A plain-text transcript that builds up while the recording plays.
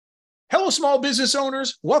Fellow small business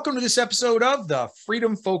owners, welcome to this episode of the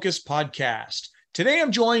Freedom Focus Podcast. Today,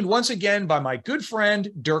 I'm joined once again by my good friend,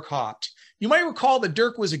 Dirk Haupt. You might recall that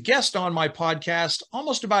Dirk was a guest on my podcast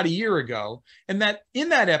almost about a year ago, and that in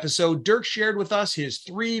that episode, Dirk shared with us his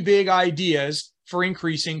 3 big ideas for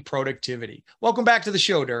increasing productivity. Welcome back to the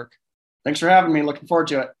show, Dirk. Thanks for having me. Looking forward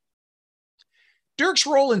to it. Dirk's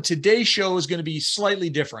role in today's show is going to be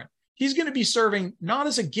slightly different. He's going to be serving not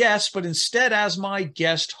as a guest, but instead as my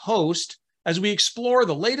guest host as we explore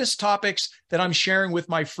the latest topics that I'm sharing with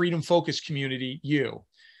my Freedom Focus community, you.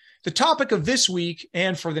 The topic of this week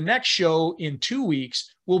and for the next show in 2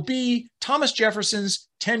 weeks will be Thomas Jefferson's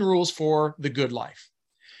 10 Rules for the Good Life.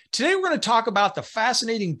 Today, we're going to talk about the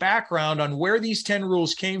fascinating background on where these 10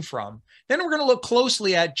 rules came from. Then we're going to look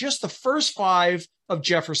closely at just the first 5 of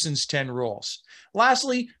Jefferson's 10 rules.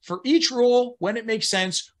 Lastly, for each rule, when it makes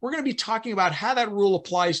sense, we're going to be talking about how that rule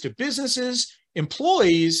applies to businesses,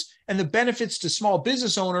 employees, and the benefits to small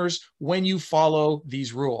business owners when you follow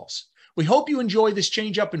these rules. We hope you enjoy this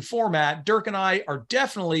change up in format. Dirk and I are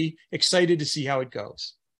definitely excited to see how it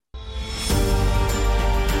goes.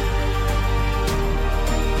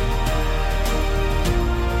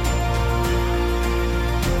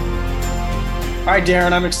 All right,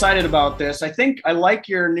 Darren, I'm excited about this. I think I like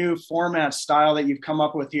your new format style that you've come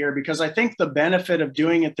up with here, because I think the benefit of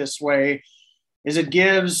doing it this way is it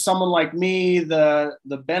gives someone like me the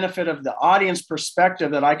benefit of the audience perspective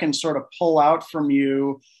that I can sort of pull out from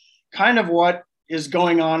you kind of what is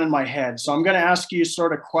going on in my head. So I'm going to ask you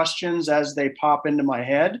sort of questions as they pop into my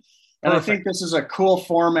head. And Perfect. I think this is a cool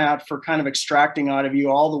format for kind of extracting out of you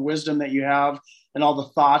all the wisdom that you have and all the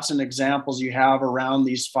thoughts and examples you have around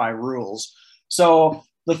these 5 rules. So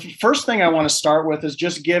the first thing I want to start with is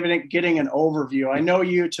just getting an overview. I know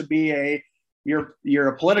you to be you're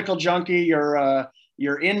a political junkie.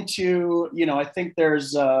 You're into, I think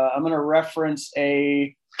there's I'm going to reference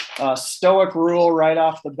a Stoic rule right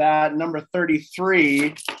off the bat. Number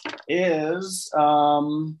 33 is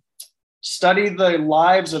study the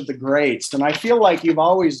lives of the greats. And I feel like you've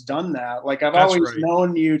always done that. Like I've always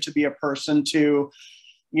known you to be a person to,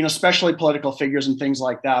 especially political figures and things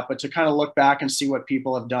like that, but to kind of look back and see what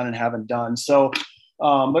people have done and haven't done. So,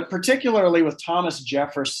 but particularly with Thomas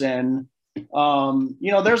Jefferson,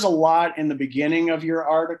 there's a lot in the beginning of your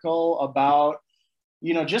article about,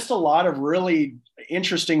 just a lot of really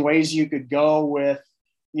interesting ways you could go with,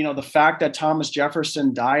 the fact that Thomas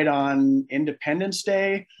Jefferson died on Independence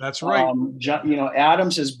Day. That's right.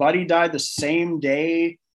 Adams, his buddy, died the same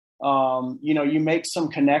day. You make some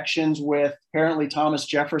connections with, apparently Thomas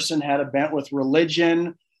Jefferson had a bent with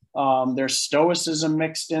religion. There's stoicism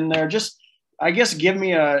mixed in there. Just, I guess, give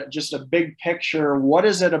me just a big picture. What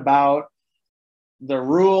is it about the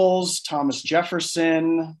rules, Thomas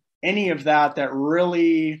Jefferson, any of that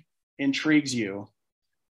really intrigues you?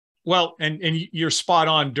 Well, and you're spot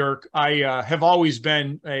on, Dirk. I have always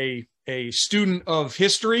been a student of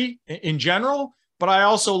history in general, but I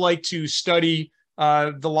also like to study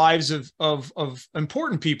the lives of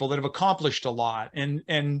important people that have accomplished a lot.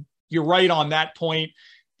 And you're right on that point.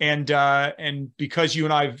 And because you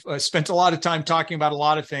and I've spent a lot of time talking about a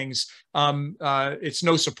lot of things, it's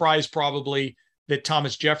no surprise probably that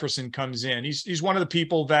Thomas Jefferson comes in. He's one of the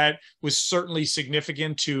people that was certainly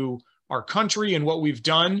significant to our country and what we've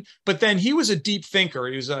done. But then he was a deep thinker.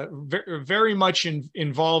 He was very much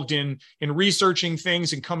involved in researching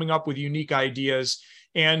things and coming up with unique ideas.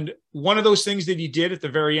 And one of those things that he did at the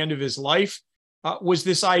very end of his life was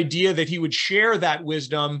this idea that he would share that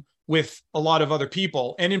wisdom with a lot of other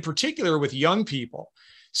people, and in particular with young people.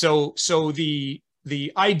 So the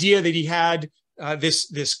idea that he had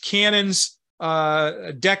this canons,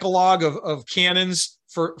 decalogue of canons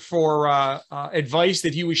for advice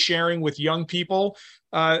that he was sharing with young people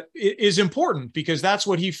is important, because that's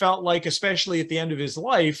what he felt like, especially at the end of his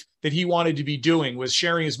life, that he wanted to be doing, was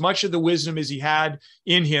sharing as much of the wisdom as he had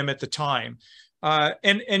in him at the time.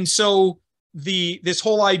 And so this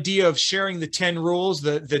whole idea of sharing the 10 rules,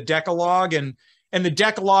 the decalogue, and the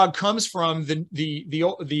decalogue comes from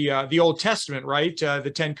the Old Testament, right?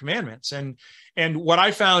 The 10 Commandments. And what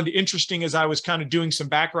I found interesting as I was kind of doing some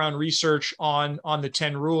background research on the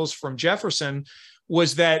 10 rules from Jefferson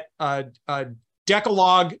was that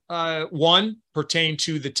Decalogue 1 pertained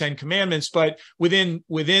to the 10 Commandments, but within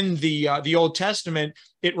the Old Testament,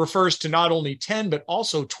 it refers to not only 10, but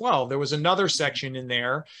also 12. There was another section in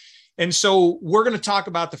there. And so we're going to talk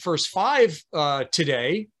about the first 5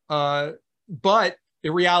 today, but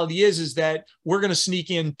the reality is that we're going to sneak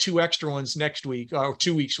in 2 extra ones next week, or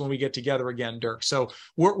 2 weeks when we get together again, Dirk. So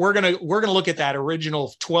we're going to look at that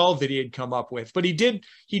original 12 that he had come up with, but he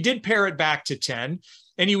did pare it back to 10.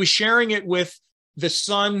 and he was sharing it with the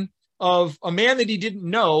son of a man that he didn't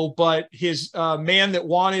know, but his man that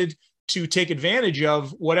wanted to take advantage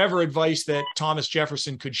of whatever advice that Thomas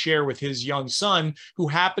Jefferson could share with his young son, who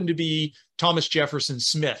happened to be Thomas Jefferson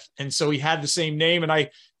Smith. And so he had the same name. And I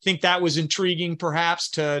think that was intriguing perhaps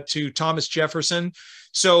to Thomas Jefferson.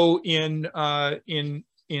 So in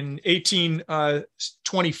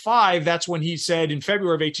 1825, that's when he said, in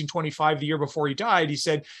February of 1825, the year before he died, he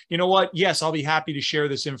said, you know what? Yes, I'll be happy to share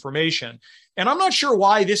this information. And I'm not sure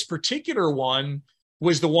why this particular one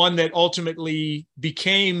was the one that ultimately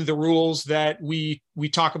became the rules that we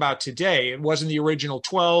talk about today. It wasn't the original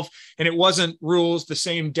 12, and it wasn't rules, the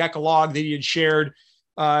same Decalogue that he had shared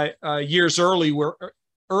years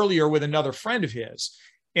earlier with another friend of his.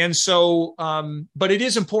 And so, but it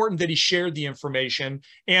is important that he shared the information.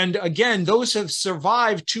 And again, those have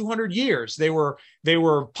survived 200 years. They were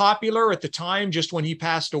popular at the time, just when he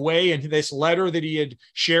passed away. And this letter that he had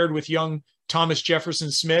shared with young Thomas Jefferson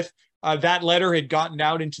Smith, that letter had gotten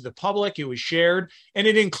out into the public. It was shared, and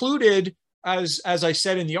it included, as I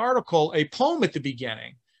said in the article, a poem at the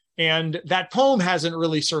beginning. And that poem hasn't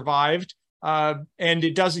really survived. And he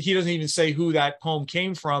doesn't even say who that poem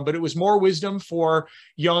came from, but it was more wisdom for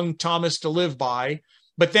young Thomas to live by.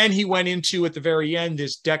 But then he went into, at the very end,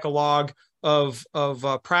 this Decalogue of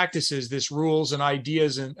practices, this rules and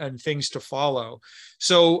ideas and things to follow.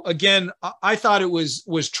 So again, I thought it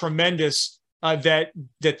was tremendous that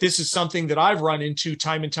this is something that I've run into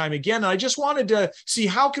time and time again. And I just wanted to see,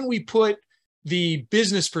 how can we put the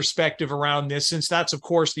business perspective around this, since that's, of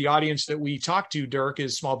course, the audience that we talk to, Dirk,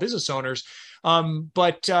 is small business owners.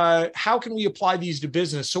 But how can we apply these to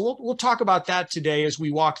business? So we'll talk about that today as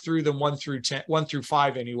we walk through them 1 through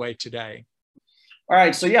 5 anyway today. All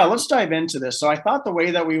right. So yeah, let's dive into this. So I thought the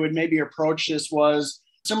way that we would maybe approach this was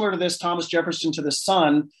similar to this Thomas Jefferson to the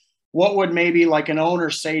son. What would maybe like an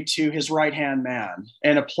owner say to his right-hand man,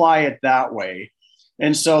 and apply it that way?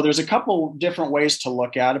 And so there's a couple different ways to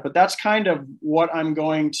look at it, but that's kind of what I'm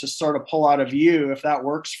going to sort of pull out of you, if that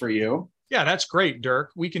works for you. Yeah, that's great,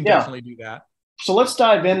 Dirk. We can definitely do that. So let's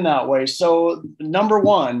dive in that way. So number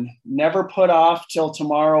one, never put off till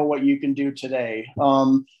tomorrow what you can do today.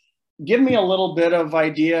 Give me a little bit of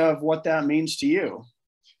idea of what that means to you.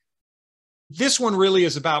 This one really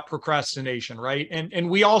is about procrastination, right? And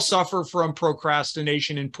we all suffer from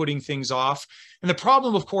procrastination and putting things off. And the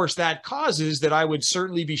problem, of course, that causes, that I would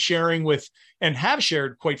certainly be sharing with, and have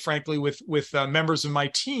shared, quite frankly, with members of my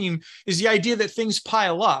team, is the idea that things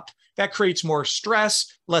pile up. That creates more stress,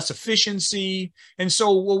 less efficiency. And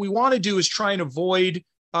so what we want to do is try and avoid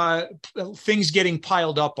things getting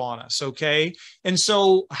piled up on us, okay? And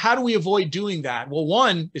so how do we avoid doing that? Well,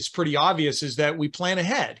 one, it's pretty obvious, is that we plan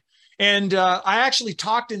ahead. And I actually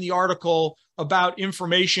talked in the article about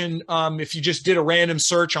information. If you just did a random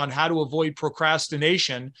search on how to avoid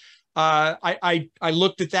procrastination, I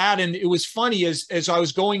looked at that, and it was funny as I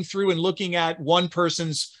was going through and looking at one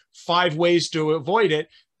person's 5 ways to avoid it.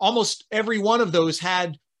 Almost every one of those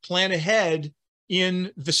had plan ahead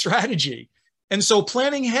in the strategy. And so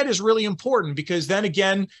planning ahead is really important, because then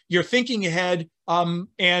again, you're thinking ahead,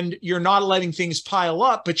 and you're not letting things pile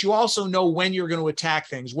up, but you also know when you're going to attack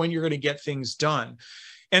things, when you're going to get things done.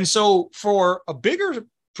 And so for a bigger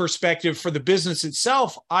perspective for the business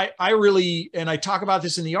itself, I really, and I talk about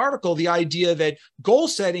this in the article, the idea that goal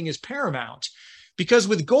setting is paramount. Because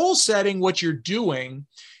with goal setting, what you're doing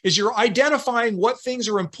is you're identifying what things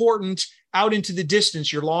are important out into the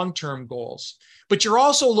distance, your long-term goals. But you're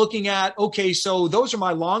also looking at, okay, so those are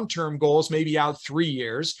my long-term goals, maybe out 3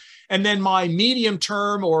 years. And then my medium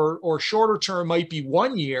term or shorter term might be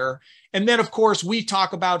 1 year. And then, of course, we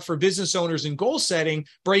talk about, for business owners in goal setting,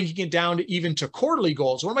 breaking it down to even to quarterly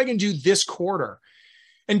goals. What am I going to do this quarter?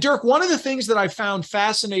 And Dirk, one of the things that I found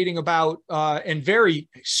fascinating about and very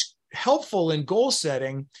helpful in goal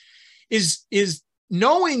setting is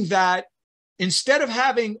knowing that instead of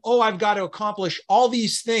having, oh, I've got to accomplish all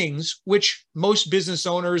these things, which most business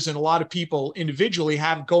owners and a lot of people individually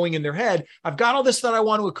have going in their head, I've got all this that I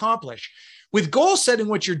want to accomplish. With goal setting,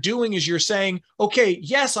 what you're doing is you're saying, okay,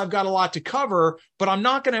 yes, I've got a lot to cover, but I'm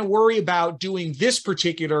not going to worry about doing this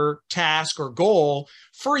particular task or goal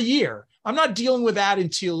for a year. I'm not dealing with that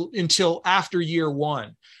until after year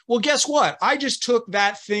 1. Well, guess what? I just took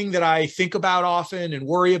that thing that I think about often and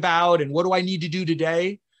worry about, and what do I need to do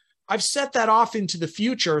today? I've set that off into the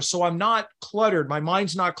future, so I'm not cluttered. My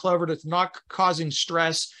mind's not cluttered. It's not causing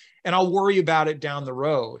stress, and I'll worry about it down the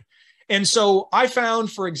road. And so I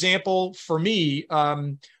found, for example, for me,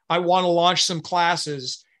 I want to launch some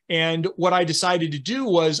classes, And what I decided to do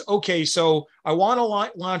was, okay, so I want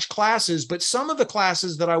to launch classes, but some of the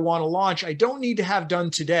classes that I want to launch, I don't need to have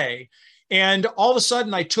done today. And all of a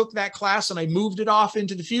sudden I took that class and I moved it off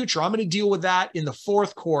into the future. I'm going to deal with that in the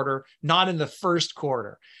fourth quarter, not in the first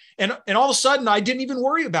quarter. And all of a sudden I didn't even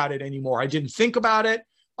worry about it anymore. I didn't think about it.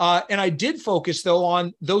 And I did focus though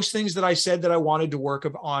on those things that I said that I wanted to work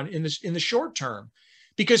on in the short term,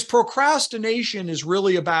 because procrastination is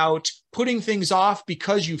really about putting things off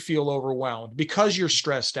because you feel overwhelmed, because you're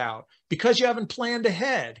stressed out, because you haven't planned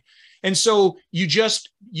ahead. And so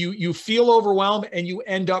you feel overwhelmed and you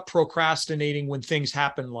end up procrastinating when things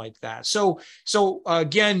happen like that. So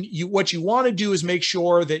again, what you want to do is make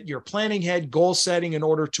sure that you're planning ahead, goal setting in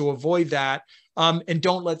order to avoid that, and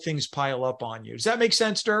don't let things pile up on you. Does that make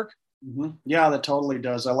sense, Dirk? Mm-hmm. Yeah, that totally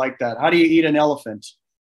does. I like that. How do you eat an elephant?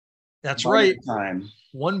 That's right.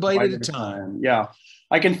 One bite at a time. Yeah.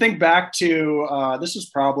 I can think back to, this was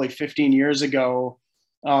probably 15 years ago.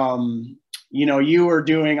 I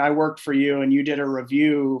worked for you and you did a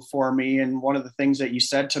review for me. And one of the things that you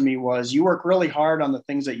said to me was you work really hard on the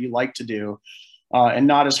things that you like to do, and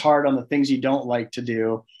not as hard on the things you don't like to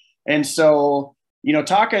do. And so,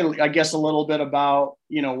 talk, I guess, a little bit about,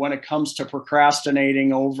 when it comes to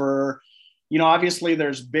procrastinating over, obviously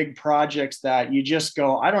there's big projects that you just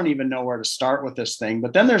go, I don't even know where to start with this thing.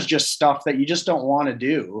 But then there's just stuff that you just don't want to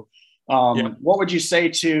do. What would you say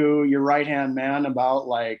to your right-hand man about,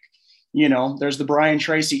 like, there's the Brian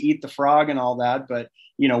Tracy eat the frog and all that, but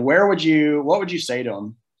what would you say to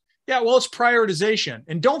him? Yeah, well, it's prioritization.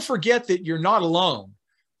 And don't forget that you're not alone.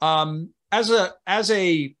 As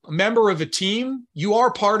a member of a team, you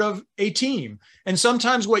are part of a team. And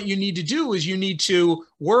sometimes what you need to do is you need to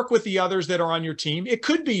work with the others that are on your team. It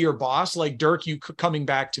could be your boss, like Dirk, you coming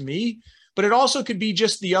back to me, but it also could be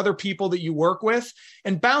just the other people that you work with,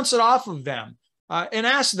 and bounce it off of them. And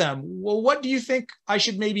ask them, well, what do you think I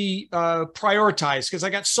should maybe prioritize? Because I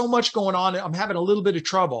got so much going on. I'm having a little bit of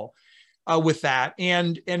trouble with that.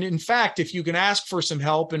 And in fact, if you can ask for some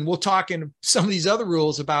help, and we'll talk in some of these other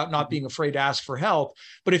rules about not being afraid to ask for help.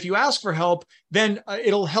 But if you ask for help, then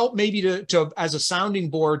it'll help maybe to as a sounding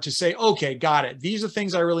board to say, okay, got it. These are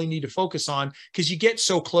things I really need to focus on, because you get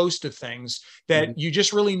so close to things that you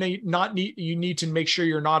just really you need to make sure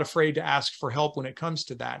you're not afraid to ask for help when it comes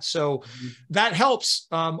to that. So that helps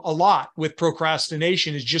a lot with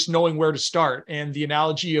procrastination, is just knowing where to start. And the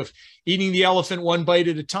analogy of eating the elephant one bite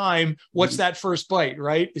at a time, what's that first bite,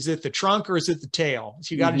 right? Is it the trunk or is it the tail?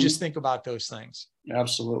 So you got to just think about those things.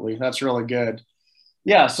 Absolutely. That's really good.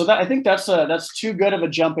 Yeah. So I think that's too good of a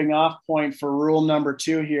jumping off point for rule number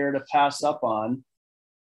 2 here to pass up on.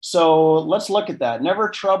 So let's look at that. Never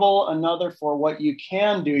trouble another for what you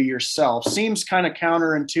can do yourself. Seems kind of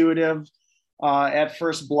counterintuitive at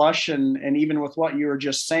first blush. And even with what you were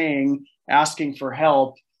just saying, asking for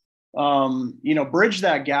help, bridge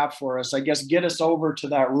that gap for us, I guess, get us over to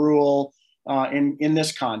that rule in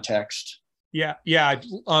this context. Yeah.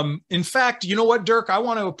 In fact, you know what, Dirk, I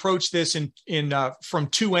want to approach this from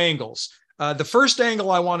 2 angles. The first angle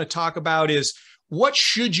I want to talk about is, what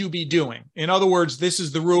should you be doing? In other words, this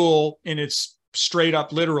is the rule in its straight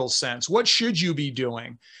up literal sense. What should you be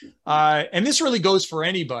doing? And this really goes for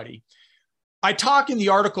anybody. I talk in the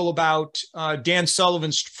article about Dan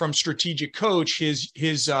Sullivan from Strategic Coach,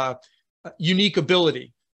 his unique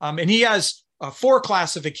ability. And he has 4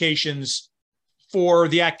 classifications for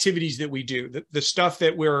the activities that we do, the stuff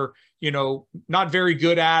that we're, not very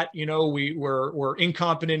good at, we're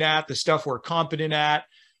incompetent at, the stuff we're competent at.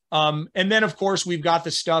 And then, of course, we've got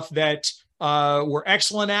the stuff that we're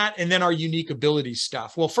excellent at, and then our unique ability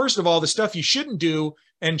stuff. Well, first of all, the stuff you shouldn't do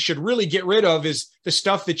and should really get rid of is the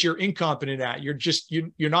stuff that you're incompetent at.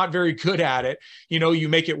 You're not very good at it. You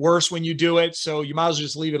make it worse when you do it, so you might as well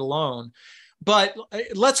just leave it alone. But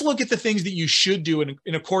let's look at the things that you should do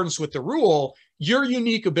in accordance with the rule. Your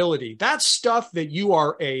unique ability, that's stuff that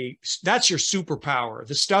that's your superpower,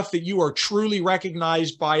 the stuff that you are truly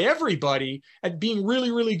recognized by everybody at being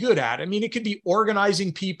really, really good at. I mean, it could be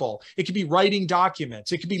organizing people. It could be writing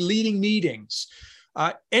documents. It could be leading meetings.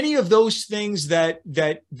 Any of those things that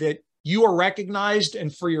you are recognized,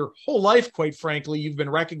 and for your whole life, quite frankly, you've been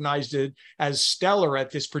recognized as stellar at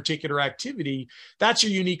this particular activity. That's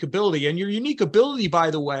your unique ability. And your unique ability, by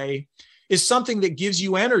the way, is something that gives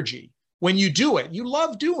you energy. When you do it, you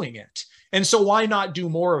love doing it. And so why not do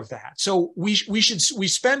more of that? So we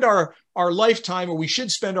spend our lifetime, or we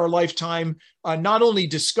should spend our lifetime not only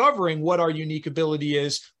discovering what our unique ability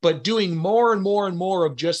is, but doing more and more and more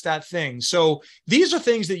of just that thing. So these are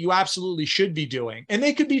things that you absolutely should be doing, and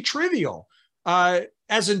they could be trivial.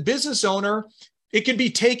 As a business owner, It could be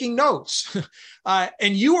taking notes.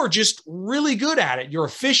 And you are just really good at it. You're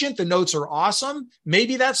efficient. The notes are awesome.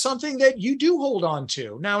 Maybe that's something that you do hold on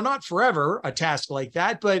to. Now, not forever, a task like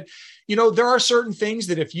that, but there are certain things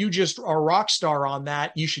that if you just are a rock star on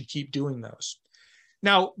that, you should keep doing those.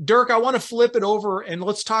 Now, Dirk, I want to flip it over and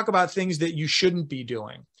let's talk about things that you shouldn't be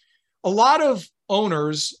doing. A lot of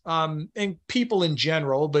owners and people in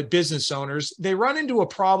general, but business owners, they run into a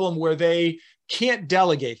problem where they can't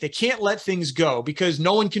delegate. They can't let things go because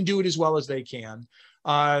no one can do it as well as they can.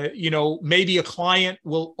 Maybe a client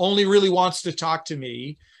will only really wants to talk to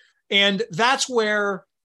me. And that's where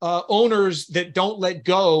owners that don't let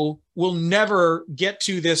go will never get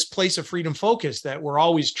to this place of freedom focus that we're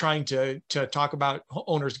always trying to talk about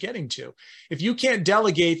owners getting to. If you can't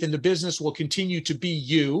delegate, then the business will continue to be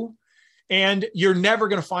you, and you're never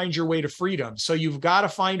going to find your way to freedom. So you've got to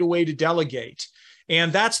find a way to delegate.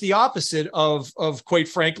 And that's the opposite of quite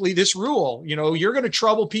frankly, this rule. You're going to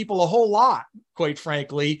trouble people a whole lot, quite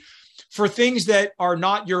frankly, for things that are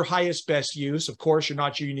not your highest best use. Of course, you're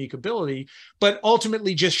not your unique ability, but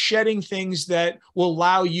ultimately just shedding things that will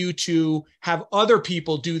allow you to have other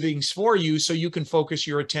people do things for you so you can focus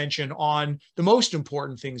your attention on the most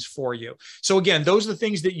important things for you. So again, those are the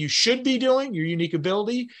things that you should be doing, your unique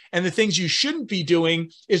ability, and the things you shouldn't be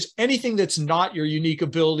doing is anything that's not your unique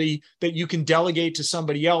ability that you can delegate to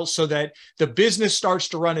somebody else so that the business starts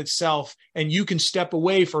to run itself and you can step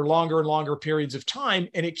away for longer and longer periods of time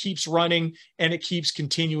and it keeps running and it keeps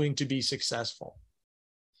continuing to be successful.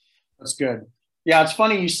 That's good. Yeah, it's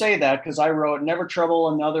funny you say that because I wrote never trouble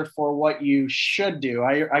another for what you should do.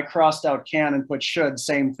 I crossed out can and put should,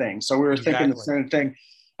 same thing. So we were thinking the same thing.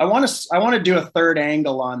 I want to do a third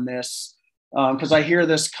angle on this because I hear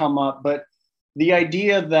this come up, but the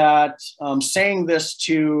idea that saying this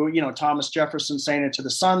to, Thomas Jefferson saying it to the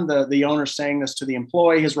son, the owner saying this to the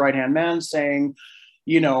employee, his right-hand man saying,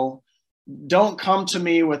 don't come to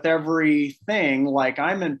me with everything. Like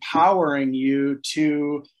I'm empowering you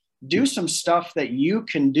to do some stuff that you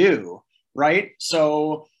can do, right?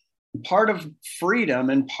 So part of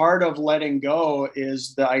freedom and part of letting go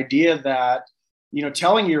is the idea that,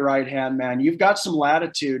 telling your right-hand man, you've got some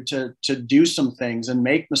latitude to do some things and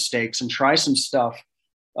make mistakes and try some stuff.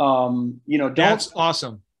 That's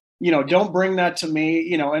awesome. Don't bring that to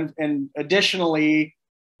me, and additionally,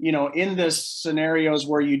 in this scenarios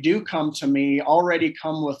where you do come to me, already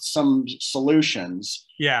come with some solutions.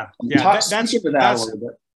 Yeah. That's a little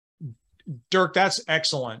bit. Dirk, that's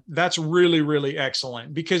excellent. That's really, really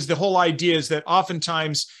excellent because the whole idea is that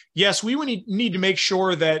oftentimes, yes, we need to make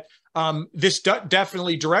sure that this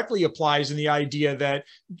definitely directly applies in the idea that,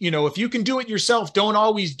 if you can do it yourself, don't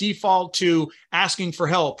always default to asking for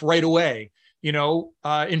help right away.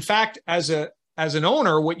 In fact, as an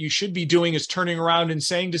owner, what you should be doing is turning around and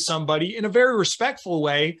saying to somebody in a very respectful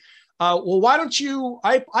way, well, why don't you,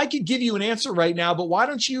 I could give you an answer right now, but why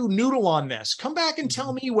don't you noodle on this? Come back and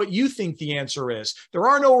tell me what you think the answer is. There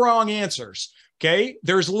are no wrong answers. Okay.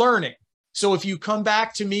 There's learning. So if you come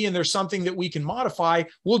back to me and there's something that we can modify,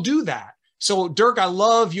 we'll do that. So Dirk, I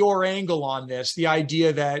love your angle on this. The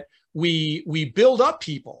idea that we build up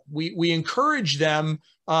people, we encourage them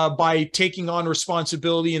by taking on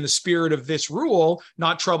responsibility in the spirit of this rule,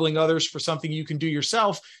 not troubling others for something you can do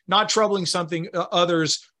yourself, not troubling something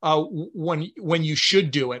others when you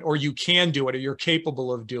should do it or you can do it or you're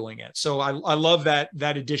capable of doing it. So I love that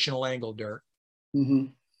additional angle, Dirk. Mm-hmm.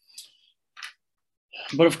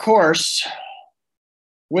 But of course,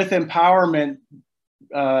 with empowerment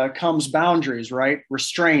comes boundaries, right?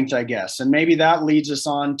 Restraint, I guess. And maybe that leads us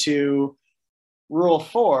on to rule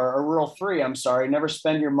 3, I'm sorry, never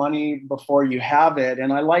spend your money before you have it.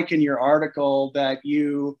 And I like in your article that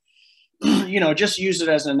you, just use it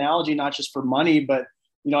as an analogy, not just for money, but,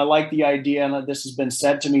 I like the idea, and this has been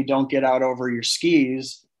said to me, don't get out over your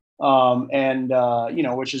skis.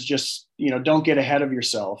 Which is just, don't get ahead of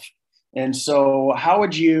yourself. And so how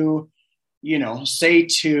would you, say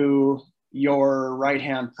to your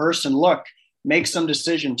right-hand person, look, make some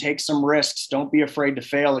decision, take some risks, don't be afraid to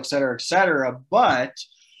fail, et cetera, et cetera. But,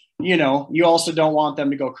 you also don't want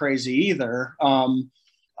them to go crazy either.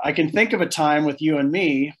 I can think of a time with you and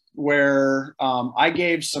me where I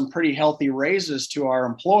gave some pretty healthy raises to our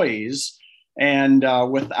employees and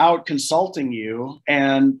without consulting you,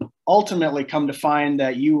 and ultimately come to find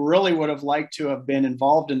that you really would have liked to have been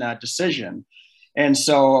involved in that decision. And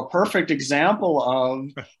so a perfect example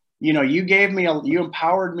of, you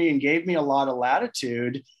empowered me and gave me a lot of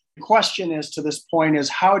latitude, question is to this point is,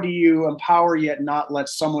 how do you empower yet not let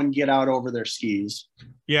someone get out over their skis?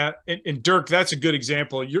 Yeah, and Dirk, that's a good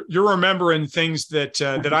example. You're remembering things that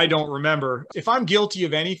I don't remember. If I'm guilty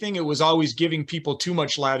of anything, it was always giving people too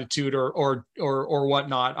much latitude or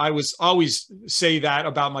whatnot. I was always say that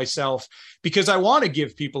about myself because I want to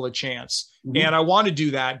give people a chance, and I want to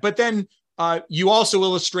do that. But then you also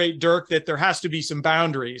illustrate, Dirk, that there has to be some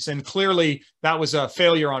boundaries, and clearly that was a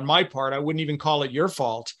failure on my part. I wouldn't even call it your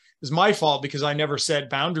fault. Is my fault because I never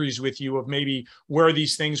set boundaries with you of maybe where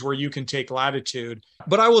these things where you can take latitude.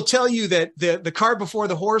 But I will tell you that the cart before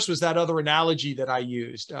the horse was that other analogy that I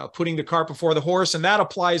used, putting the cart before the horse. And that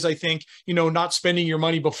applies, I think, not spending your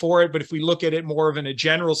money before it. But if we look at it more of in a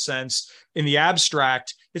general sense, in the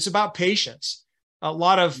abstract, it's about patience. A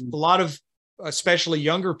lot of especially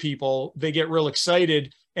younger people, they get real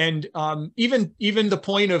excited. And even the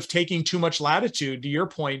point of taking too much latitude, to your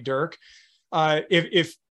point, Dirk,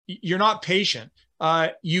 if you're not patient,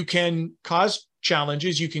 you can cause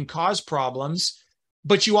challenges, you can cause problems,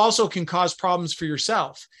 but you also can cause problems for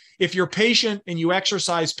yourself. If you're patient and you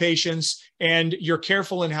exercise patience and you're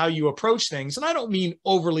careful in how you approach things, and I don't mean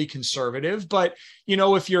overly conservative, but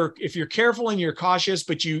if you're careful and you're cautious,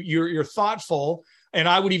 but you're thoughtful, and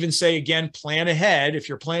I would even say again, plan ahead. If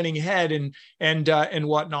you're planning ahead and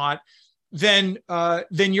whatnot, then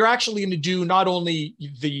you're actually going to do not only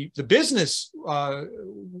the business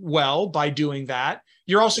well by doing that,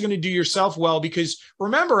 you're also going to do yourself well. Because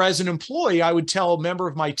remember, as an employee, I would tell a member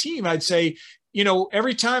of my team, I'd say,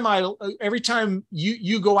 every time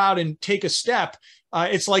you go out and take a step,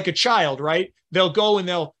 it's like a child, right? They'll go and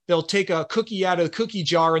they'll take a cookie out of the cookie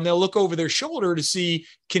jar and they'll look over their shoulder to see,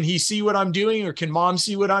 can he see what I'm doing, or can mom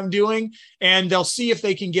see what I'm doing? And they'll see if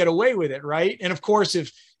they can get away with it, right? And of course,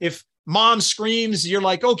 if mom screams, you're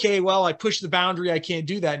like, okay, well, I pushed the boundary, I can't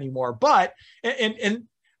do that anymore. But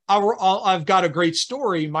I've got a great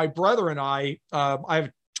story. My brother and I have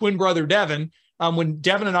a twin brother, Devin. When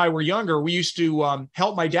Devin and I were younger, we used to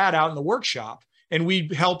help my dad out in the workshop, and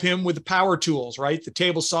we'd help him with the power tools, right? The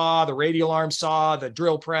table saw, the radial arm saw, the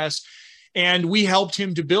drill press. And we helped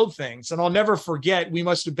him to build things. And I'll never forget, we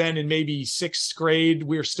must have been in maybe 6th grade.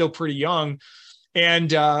 We were still pretty young.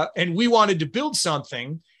 And we wanted to build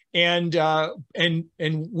something. And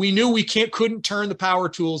we knew we couldn't turn the power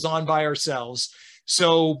tools on by ourselves.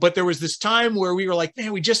 So, but there was this time where we were like,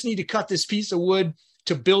 man, we just need to cut this piece of wood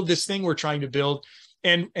to build this thing we're trying to build.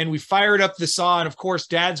 And we fired up the saw, and of course,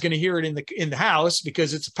 Dad's going to hear it in the house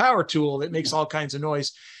because it's a power tool that makes all kinds of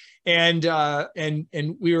noise. And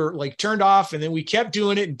we were like turned off, and then we kept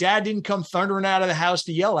doing it. And Dad didn't come thundering out of the house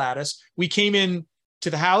to yell at us. We came in to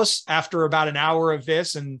the house after about an hour of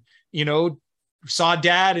this, and saw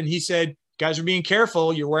Dad, and he said, guys are being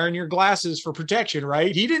careful. You're wearing your glasses for protection,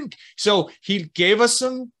 right? He didn't. So he gave us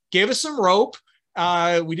some rope.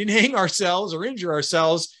 We didn't hang ourselves or injure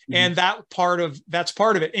ourselves. And that's part of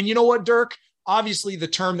it. And you know what, Dirk? Obviously, the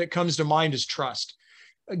term that comes to mind is trust.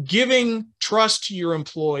 Giving trust to your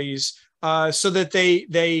employees so that they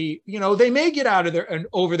may get out of and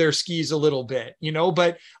over their skis a little bit,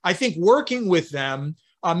 but I think working with them,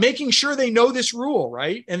 making sure they know this rule,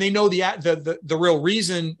 right? And they know the real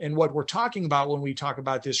reason and what we're talking about when we talk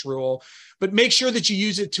about this rule, but make sure that you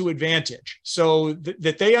use it to advantage so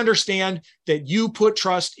that they understand that you put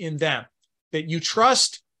trust in them, that you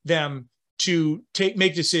trust them to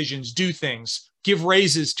make decisions, do things, give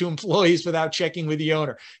raises to employees without checking with the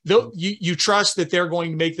owner. You trust that they're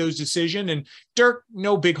going to make those decisions. And Dirk,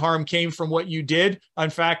 no big harm came from what you did.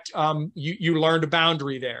 In fact, you learned a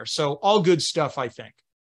boundary there. So all good stuff, I think.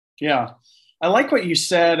 Yeah. I like what you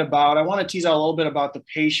said about, I want to tease out a little bit about the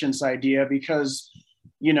patience idea because,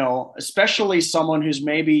 especially someone who's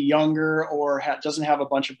maybe younger or doesn't have a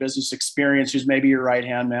bunch of business experience, who's maybe your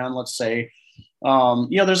right-hand man, let's say,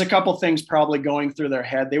 there's a couple things probably going through their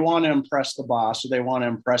head. They want to impress the boss, or they want to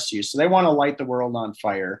impress you. So they want to light the world on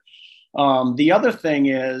fire. The other thing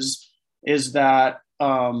is that,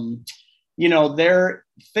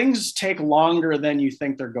 things take longer than you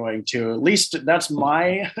think they're going to. At least that's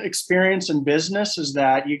my experience in business, is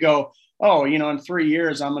that you go, oh, in 3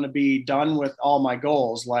 years, I'm going to be done with all my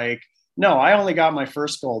goals. Like, no, I only got my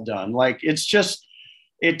first goal done. Like,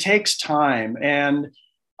 it takes time. And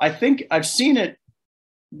I think I've seen it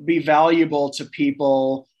be valuable to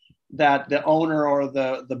people that the owner or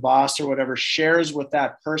the boss or whatever shares with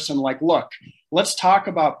that person. Like, look, let's talk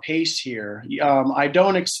about pace here. I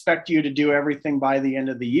don't expect you to do everything by the end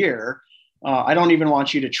of the year. I don't even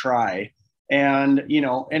want you to try. And,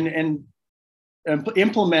 and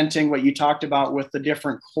implementing what you talked about with the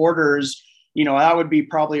different quarters that would be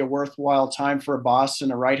probably a worthwhile time for a boss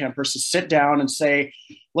and a right-hand person to sit down and say,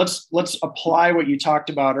 let's apply what you talked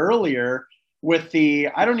about earlier with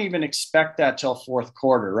I don't even expect that till fourth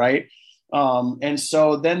quarter, right? And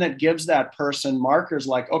so then that gives that person markers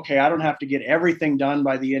like, okay, I don't have to get everything done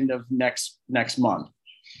by the end of next month.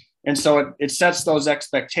 And so it sets those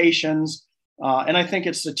expectations. And I think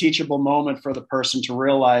it's a teachable moment for the person to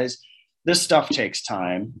realize this stuff takes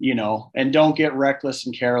time, and don't get reckless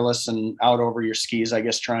and careless and out over your skis, I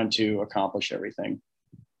guess, trying to accomplish everything.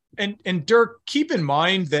 And Dirk, keep in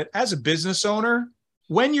mind that as a business owner,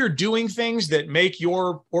 when you're doing things that make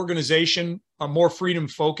your organization more freedom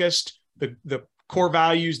focused, the core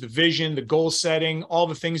values, the vision, the goal setting, all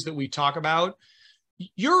the things that we talk about,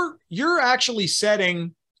 you're actually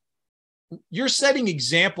setting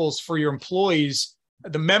examples for your employees,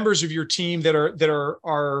 the members of your team that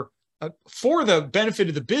are for the benefit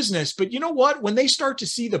of the business. But you know what? When they start to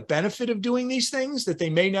see the benefit of doing these things that they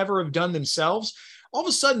may never have done themselves, all of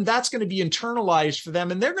a sudden that's going to be internalized for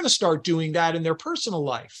them, and they're going to start doing that in their personal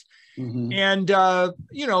life. Mm-hmm.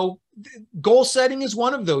 And, goal setting is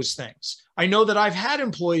one of those things. I know that I've had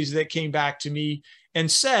employees that came back to me and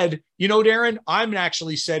said, Darren, I'm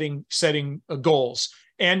actually setting goals.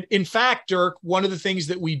 And in fact, Dirk, one of the things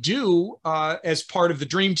that we do as part of the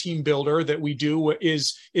Dream Team Builder that we do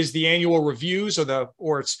is the annual reviews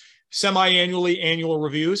or it's semi-annually annual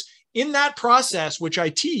reviews. In that process, which I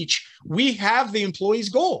teach, we have the employees'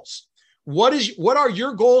 goals. What are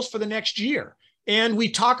your goals for the next year? And we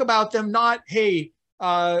talk about them not, hey,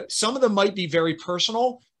 some of them might be very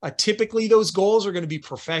personal. Typically, those goals are going to be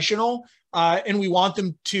professional. And we want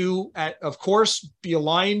them to, of course, be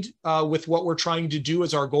aligned with what we're trying to do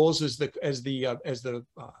as our goals as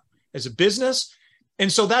a business.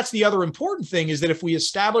 And so that's the other important thing, is that if we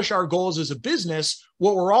establish our goals as a business,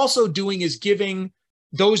 what we're also doing is giving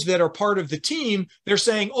those that are part of the team, they're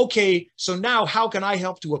saying, okay, so now how can I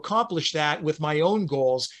help to accomplish that with my own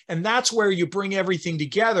goals? And that's where you bring everything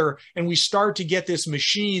together and we start to get this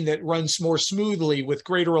machine that runs more smoothly with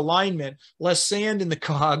greater alignment, less sand in the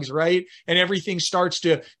cogs, right? And everything starts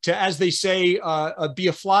to as they say, be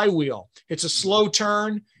a flywheel. It's a slow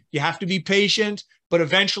turn. You have to be patient, but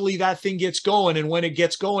eventually that thing gets going. And when it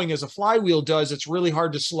gets going, as a flywheel does, it's really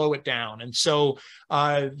hard to slow it down. And so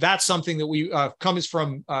that's something that we comes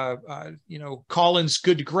from, Collins'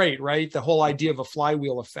 Good to Great, right? The whole idea of a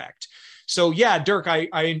flywheel effect. So yeah, Dirk,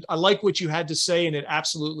 I like what you had to say, and it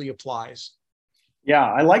absolutely applies. Yeah,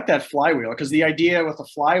 I like that flywheel, because the idea with a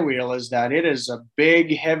flywheel is that it is a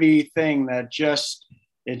big, heavy thing that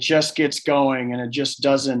it just gets going and it just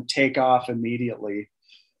doesn't take off immediately.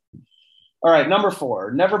 All right, number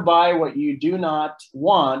 4, never buy what you do not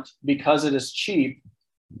want because it is cheap.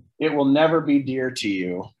 It will never be dear to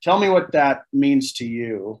you. Tell me what that means to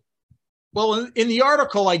you. Well, in the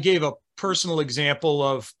article, I gave a personal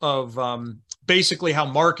example of basically how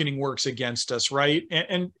marketing works against us, right?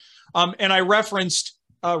 And I referenced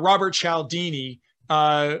Robert Cialdini,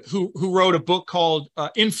 who wrote a book called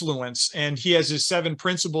Influence, and he has his 7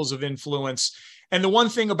 principles of influence. And the one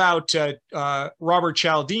thing about Robert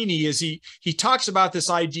Cialdini is he talks about this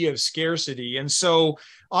idea of scarcity. And so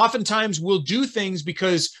oftentimes we'll do things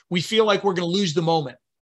because we feel like we're going to lose the moment.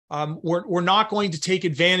 We're not going to take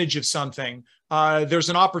advantage of something. There's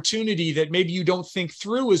an opportunity that maybe you don't think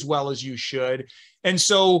through as well as you should. And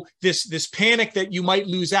so this panic that you might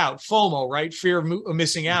lose out, FOMO, right? Fear of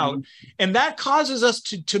missing out. Mm-hmm. And that causes us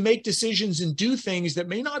to make decisions and do things that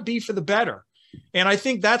may not be for the better. And I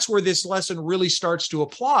think that's where this lesson really starts to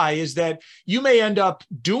apply, is that you may end up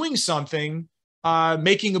doing something,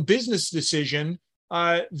 making a business decision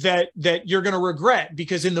that you're going to regret,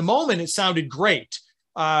 because in the moment it sounded great.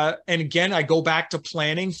 And again, I go back to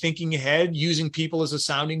planning, thinking ahead, using people as a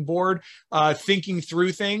sounding board, thinking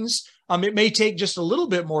through things. It may take just a little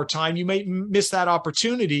bit more time. You may miss that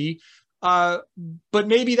opportunity, but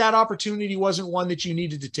maybe that opportunity wasn't one that you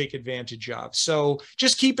needed to take advantage of. So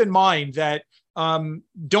just keep in mind that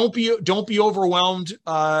don't be overwhelmed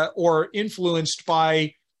or influenced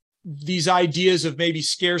by these ideas of maybe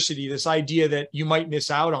scarcity, this idea that you might miss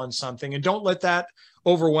out on something, and don't let that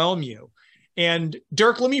overwhelm you. And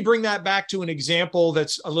Dirk, let me bring that back to an example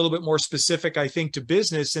that's a little bit more specific, I think, to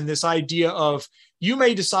business, and this idea of you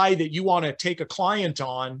may decide that you want to take a client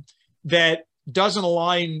on that doesn't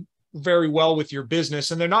align very well with your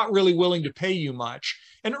business, and they're not really willing to pay you much.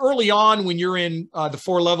 And early on, when you're in the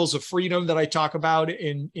 4 levels of freedom that I talk about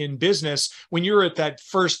in business, when you're at that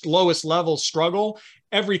first lowest level struggle,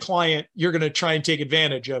 every client you're going to try and take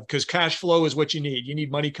advantage of, because cash flow is what you need. You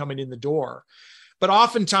need money coming in the door. But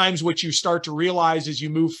oftentimes what you start to realize as you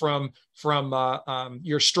move from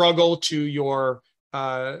your struggle to your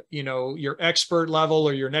your expert level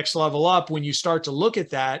or your next level up, when you start to look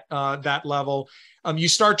at that level, you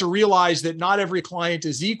start to realize that not every client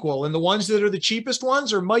is equal. And the ones that are the cheapest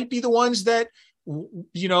ones or might be the ones that,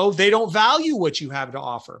 they don't value what you have to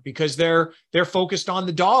offer because they're focused on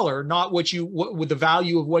the dollar, not with the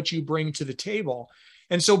value of what you bring to the table.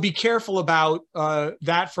 And so be careful about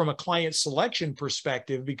that from a client selection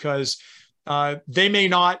perspective, because they may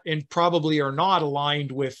not and probably are not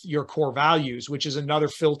aligned with your core values, which is another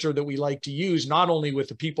filter that we like to use, not only with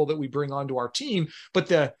the people that we bring onto our team, but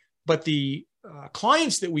the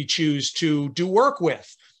clients that we choose to do work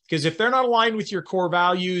with. Because if they're not aligned with your core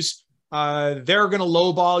values, they're going to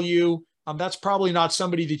lowball you. That's probably not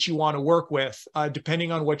somebody that you want to work with,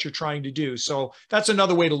 depending on what you're trying to do. So that's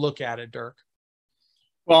another way to look at it, Dirk.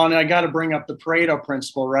 Well, and I got to bring up the Pareto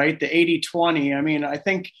principle, right? The 80-20. I mean, I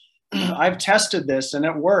think I've tested this and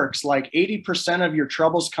it works. Like 80% of your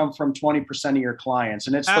troubles come from 20% of your clients.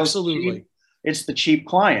 And it's absolutely, it's the cheap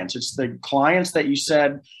clients. It's the clients that you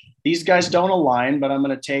said, these guys don't align, but I'm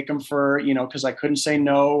going to take them for, because I couldn't say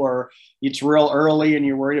no, or it's real early and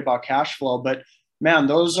you're worried about cash flow. But man,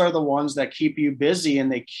 those are the ones that keep you busy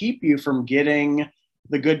and they keep you from getting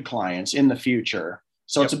the good clients in the future.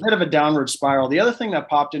 So It's a bit of a downward spiral. The other thing that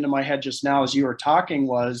popped into my head just now as you were talking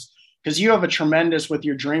was, because you have with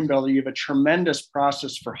your Dream Builder, you have a tremendous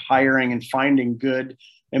process for hiring and finding good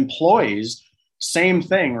employees. Same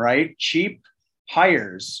thing, right? Cheap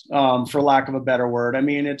hires, for lack of a better word. I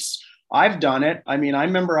mean, I've done it. I mean, I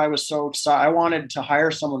remember I was so excited. I wanted to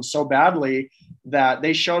hire someone so badly that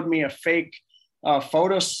they showed me a fake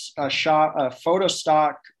photo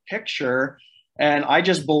stock picture. And I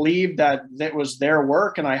just believed that it was their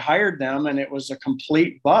work and I hired them and it was a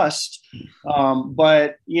complete bust.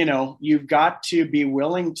 But, you've got to be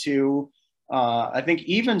willing to, I think,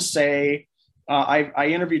 even say, I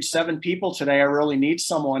interviewed 7 people today. I really need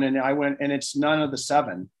someone. And I went, and it's none of the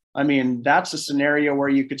 7. I mean, that's a scenario where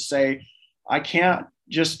you could say, I can't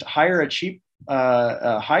just hire a cheap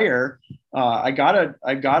hire. I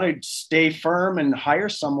gotta stay firm and hire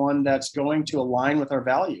someone that's going to align with our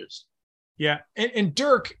values. Yeah. And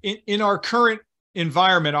Dirk, in our current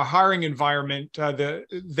environment, our hiring environment,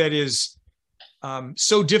 that is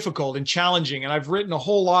so difficult and challenging. And I've written a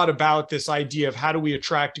whole lot about this idea of how do we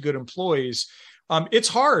attract good employees. It's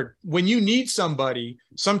hard when you need somebody.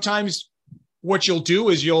 Sometimes what you'll do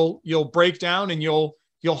is you'll break down and you'll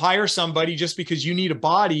hire somebody just because you need a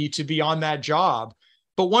body to be on that job.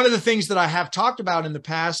 But one of the things that I have talked about in the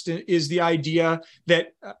past is the idea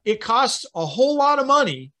that it costs a whole lot of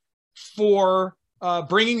money for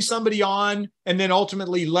bringing somebody on and then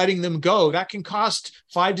ultimately letting them go. That can cost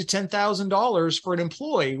 $5,000 to $10,000 for an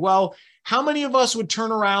employee. Well, how many of us would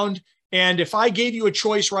turn around and if I gave you a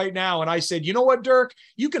choice right now and I said, you know what, Dirk,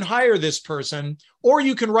 you can hire this person or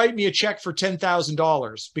you can write me a check for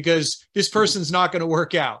 $10,000 because this person's not going to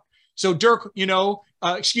work out. So Dirk, you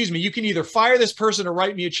can either fire this person or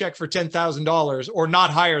write me a check for $10,000 or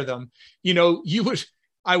not hire them.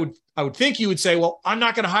 I would think you would say, well, I'm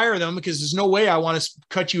not going to hire them because there's no way I want to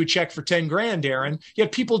cut you a check for 10 grand, Darren.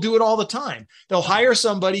 Yet people do it all the time. They'll hire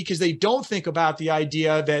somebody because they don't think about the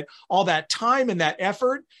idea that all that time and that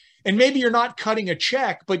effort, and maybe you're not cutting a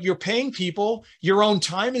check, but you're paying people. Your own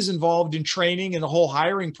time is involved in training and the whole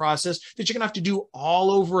hiring process that you're going to have to do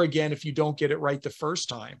all over again if you don't get it right the first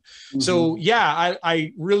time. Mm-hmm. So yeah,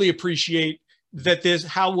 I really appreciate that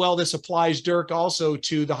how well this applies, Dirk, also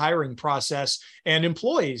to the hiring process and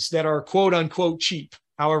employees that are quote unquote cheap,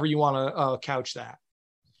 however you want to couch that.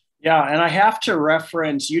 Yeah. And I have to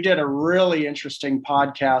reference, you did a really interesting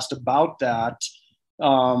podcast about that.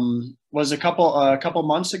 Was a couple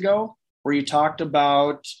months ago where you talked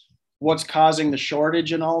about what's causing the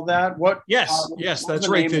shortage and all that. Yes, that's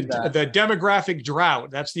right. The demographic drought.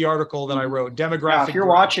 That's the article that I wrote. Demographic. Yeah, if you're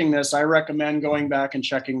watching this, I recommend going back and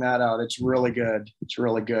checking that out. It's really good. It's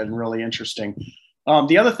really good and really interesting.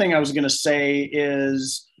 The other thing I was going to say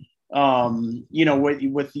is,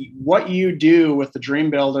 with what you do with the Dream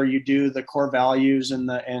Builder, you do the core values and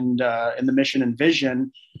the mission and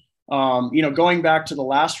vision. Going back to the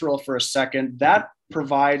last rule for a second, that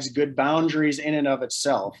provides good boundaries in and of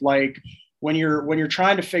itself. Like when you're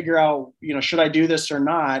trying to figure out, should I do this or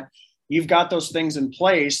not? You've got those things in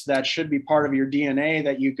place that should be part of your DNA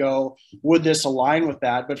that you go, would this align with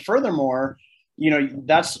that? But furthermore,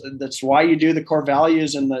 that's why you do the core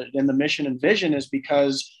values and the mission and vision is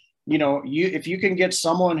because, if you can get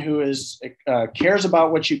someone who cares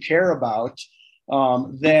about what you care about,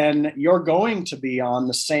 then you're going to be on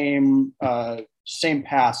the same same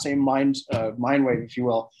path, same mind wave, if you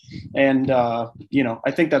will. And you know,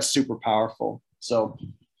 I think that's super powerful. So,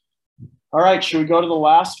 all right, should we go to the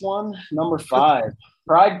last one? Number 5.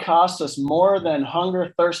 Pride costs us more than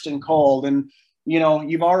hunger, thirst, and cold. And you know,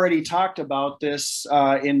 you've already talked about this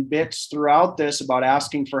in bits throughout this about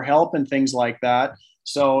asking for help and things like that.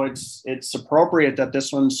 So it's appropriate that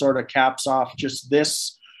this one sort of caps off just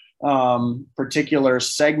this particular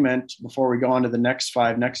segment before we go on to the next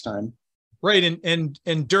 5 next time. Right.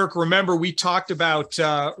 And Dirk, remember, we talked about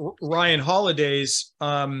Ryan Holiday's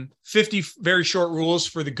 50 very short rules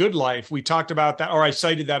for the good life. We talked about that, or I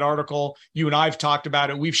cited that article. You and I've talked about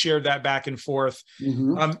it. We've shared that back and forth.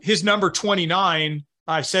 Mm-hmm. His number 29,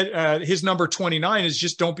 I said his number 29 is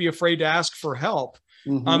just don't be afraid to ask for help.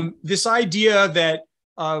 Mm-hmm. This idea that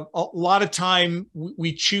a lot of time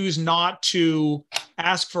we choose not to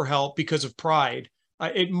ask for help because of pride.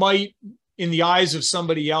 It might, in the eyes of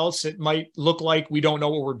somebody else, it might look like we don't know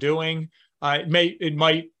what we're doing. It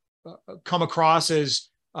might come across as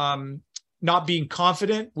not being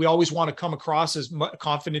confident. We always want to come across as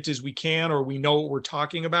confident as we can, or we know what we're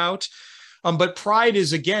talking about. But pride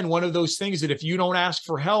is, again, one of those things that if you don't ask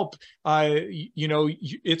for help, you know,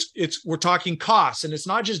 we're talking costs, and it's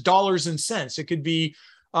not just dollars and cents. It could be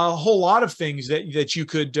a whole lot of things that you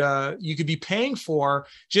could be paying for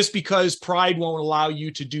just because pride won't allow you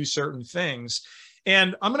to do certain things.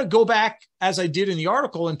 And I'm going to go back, as I did in the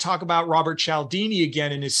article, and talk about Robert Cialdini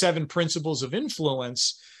again in his 7 principles of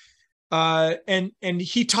influence. And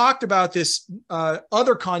he talked about this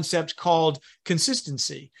other concept called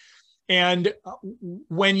consistency. And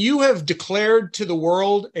when you have declared to the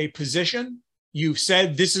world a position, you've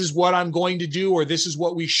said, this is what I'm going to do, or this is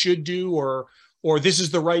what we should do, or this is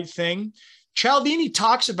the right thing. Cialdini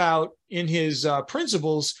talks about in his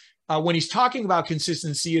principles, when he's talking about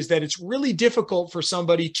consistency, is that it's really difficult for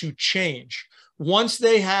somebody to change once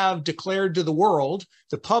they have declared to the world,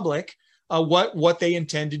 the public, what they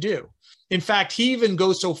intend to do. In fact, he even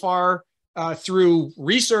goes so far through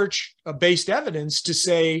research-based evidence to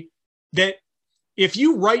say that if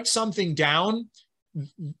you write something down,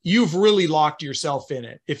 you've really locked yourself in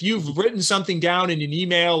it. If you've written something down in an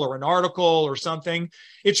email or an article or something,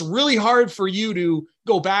 it's really hard for you to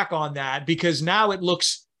go back on that, because now it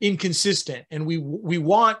looks inconsistent. And we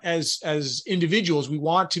want, as individuals, we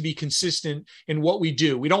want to be consistent in what we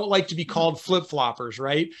do. We don't like to be called flip-floppers,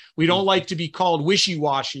 right? We don't like to be called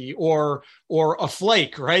wishy-washy or a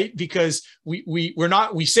flake, right? Because we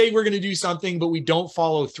say we're going to do something, but we don't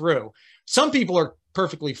follow through. Some people are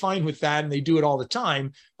perfectly fine with that, and they do it all the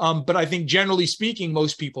time. But I think generally speaking,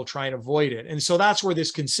 most people try and avoid it. And so that's where this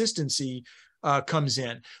consistency comes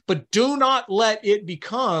in. But do not let it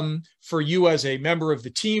become, for you as a member of the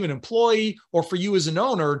team, an employee, or for you as an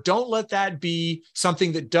owner, don't let that be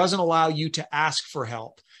something that doesn't allow you to ask for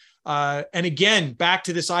help. And again, back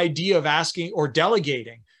to this idea of asking or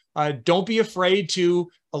delegating. Don't be afraid to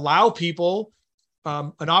allow people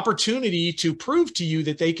an opportunity to prove to you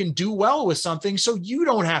that they can do well with something, so you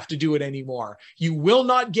don't have to do it anymore. You will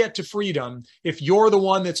not get to freedom if you're the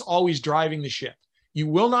one that's always driving the ship. You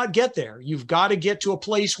will not get there. You've got to get to a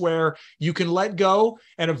place where you can let go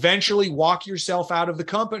and eventually walk yourself out of the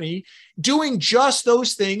company doing just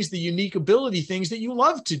those things, the unique ability things that you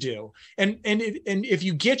love to do. And if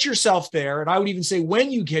you get yourself there, and I would even say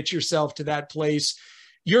when you get yourself to that place,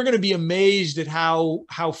 you're going to be amazed at how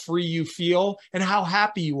free you feel and how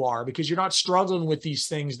happy you are, because you're not struggling with these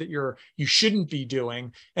things that you shouldn't be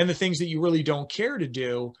doing, and the things that you really don't care to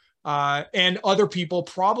do. And other people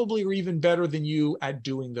probably are even better than you at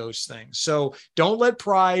doing those things. So don't let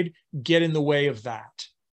pride get in the way of that.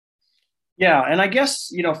 Yeah. And I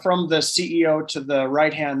guess, you know, from the CEO to the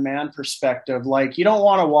right-hand man perspective, like, you don't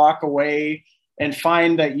want to walk away and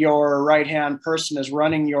find that your right-hand person is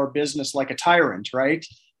running your business like a tyrant, right?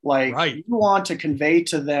 Like, right. You want to convey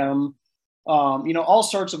to them, you know, all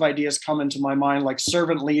sorts of ideas come into my mind, like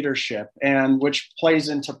servant leadership, and which plays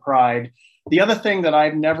into pride. The other thing that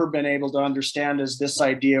I've never been able to understand is this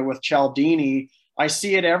idea with Cialdini. I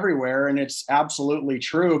see it everywhere, and it's absolutely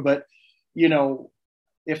true. But, you know,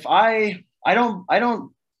 if I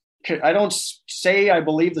don't say I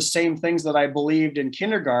believe the same things that I believed in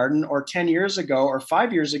kindergarten or 10 years ago or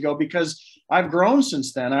 5 years ago, because I've grown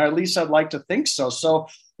since then, or at least I'd like to think so. So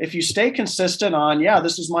if you stay consistent on, yeah,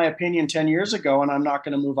 this is my opinion 10 years ago, and I'm not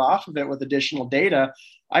going to move off of it with additional data,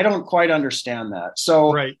 I don't quite understand that.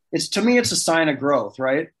 So right. To me, it's a sign of growth,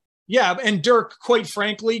 right? Yeah. And Dirk, quite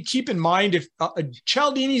frankly, keep in mind, if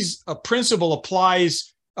Cialdini's principle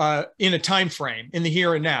applies in a time frame, in the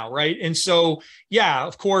here and now, right? And so, yeah,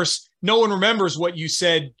 of course, no one remembers what you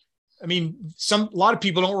said I mean, a lot of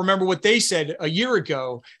people don't remember what they said a year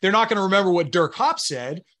ago. They're not going to remember what Dirk Hopp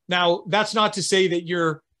said. Now, that's not to say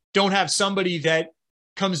that don't have somebody that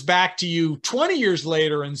comes back to you 20 years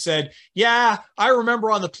later and said, yeah, I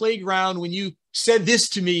remember on the playground when you said this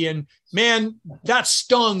to me, and man, that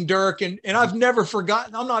stung, Dirk. And I've never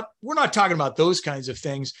forgotten. We're not talking about those kinds of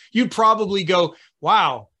things. You'd probably go,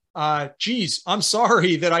 wow, geez, I'm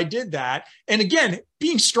sorry that I did that. And again,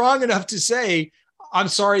 being strong enough to say, I'm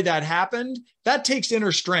sorry that happened, that takes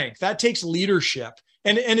inner strength. That takes leadership.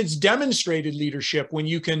 And it's demonstrated leadership when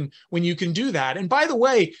you can do that. And by the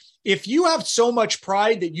way, if you have so much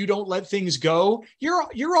pride that you don't let things go,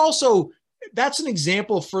 you're also, that's an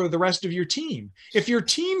example for the rest of your team. If your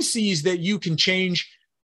team sees that you can change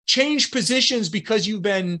positions because you've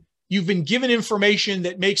been given information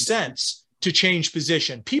that makes sense to change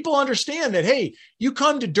position, people understand that, hey, you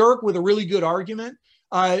come to Dirk with a really good argument,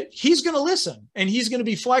 he's going to listen, and he's going to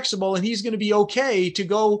be flexible, and he's going to be okay to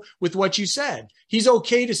go with what you said. He's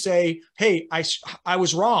okay to say, hey, I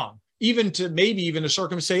was wrong, even to maybe even a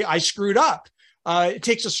circumstance say I screwed up. It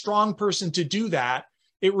takes a strong person to do that.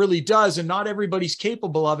 It really does. And not everybody's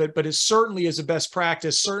capable of it, but it certainly is a best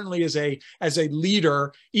practice, certainly as a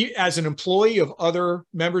leader, as an employee of other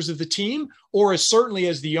members of the team, or certainly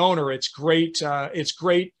as the owner. It's great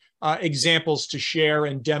examples to share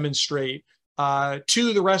and demonstrate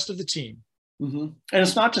to the rest of the team. Mm-hmm. And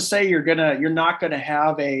it's not to say you're not gonna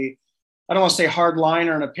have I don't want to say hard line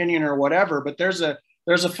or an opinion or whatever, but there's a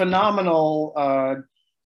phenomenal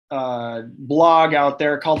blog out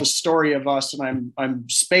there called The Story of Us, and I'm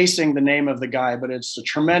spacing the name of the guy, but it's a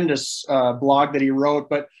tremendous blog that he wrote.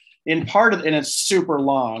 But and it's super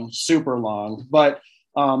long, but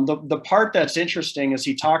the part that's interesting is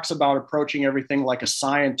he talks about approaching everything like a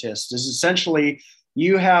scientist. Is essentially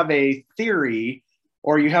you have a theory,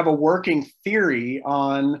 or you have a working theory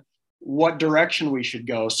on what direction we should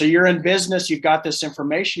go. So you're in business, you've got this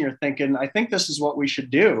information, you're thinking, I think this is what we should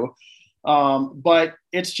do. But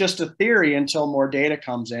it's just a theory until more data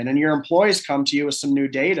comes in, and your employees come to you with some new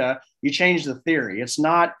data. You change the theory. It's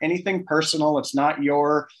not anything personal. It's not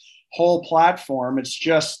your whole platform. It's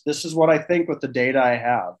just, this is what I think with the data I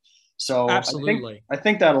have. So absolutely, I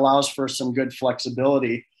think that allows for some good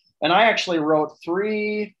flexibility. And I actually wrote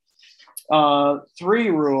three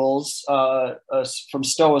rules from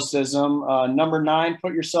Stoicism. Number 9,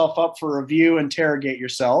 put yourself up for review, interrogate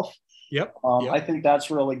yourself. Yep. I think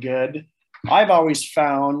that's really good. I've always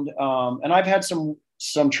found, and I've had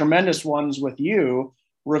some tremendous ones with you,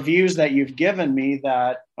 reviews that you've given me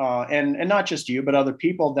that, and not just you, but other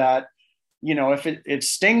people that, if it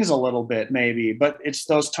stings a little bit maybe, but it's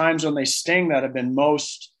those times when they sting that have been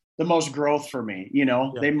the most growth for me.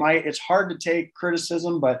 Yeah. It's hard to take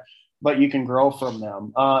criticism, but you can grow from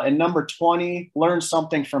them. And number 20, learn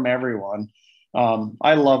something from everyone.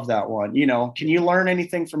 I love that one. Can you learn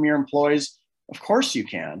anything from your employees? Of course you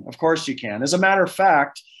can. As a matter of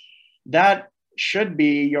fact, that should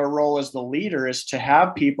be your role as the leader, is to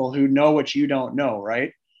have people who know what you don't know,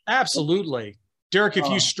 right? Absolutely. Derek,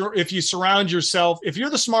 if you surround yourself, if you're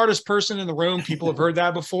the smartest person in the room, people have heard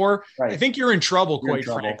that before. Right. I think you're in trouble, quite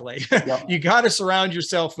frankly. Yep. You got to surround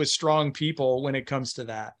yourself with strong people when it comes to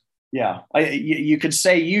that. Yeah. You could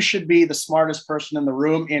say you should be the smartest person in the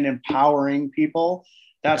room in empowering people.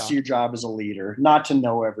 That's your job as a leader, not to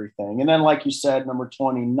know everything. And then, like you said, number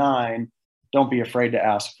 29, don't be afraid to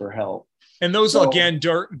ask for help. And those, again,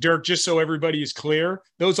 Dirk, just so everybody is clear,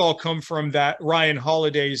 those all come from that Ryan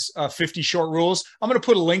Holiday's 50 Short Rules. I'm going to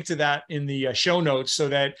put a link to that in the show notes, so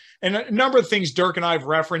that, and a number of things Dirk and I have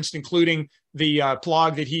referenced, including the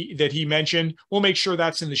blog that he mentioned. We'll make sure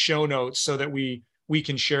that's in the show notes so that we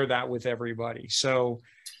can share that with everybody. So,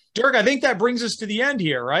 Dirk, I think that brings us to the end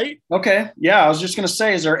here, right? Okay. Yeah. I was just going to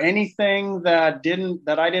say, is there anything that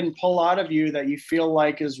I didn't pull out of you that you feel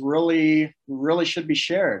like is really, really should be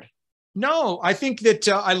shared? No, I think that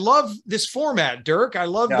I love this format, Dirk. I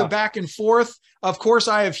love the back and forth. Of course,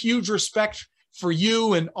 I have huge respect for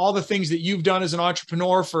you and all the things that you've done as an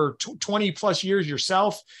entrepreneur for 20 plus years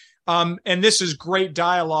yourself. And this is great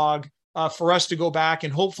dialogue for us to go back,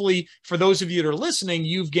 and hopefully for those of you that are listening,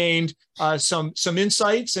 you've gained some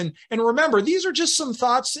insights. And remember, these are just some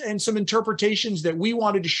thoughts and some interpretations that we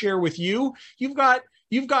wanted to share with you. You've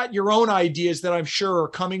got your own ideas that I'm sure are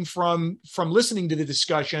coming from listening to the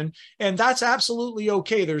discussion, and that's absolutely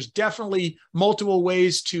okay. There's definitely multiple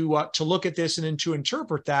ways to look at this and to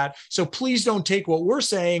interpret that. So please don't take what we're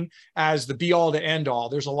saying as the be all to end all.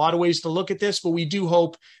 There's a lot of ways to look at this, but we do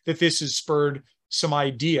hope that this has spurred some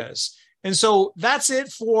ideas. And so that's it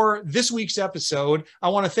for this week's episode. I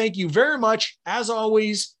want to thank you very much, as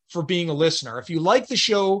always, for being a listener. If you like the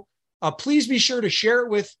show, Please be sure to share it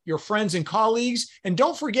with your friends and colleagues. And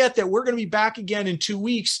don't forget that we're going to be back again in 2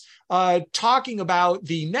 weeks talking about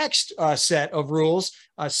the next set of rules,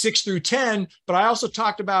 6 through 10. But I also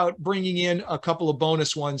talked about bringing in a couple of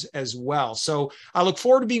bonus ones as well. So I look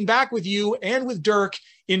forward to being back with you and with Dirk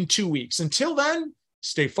in 2 weeks. Until then,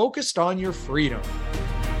 stay focused on your freedom.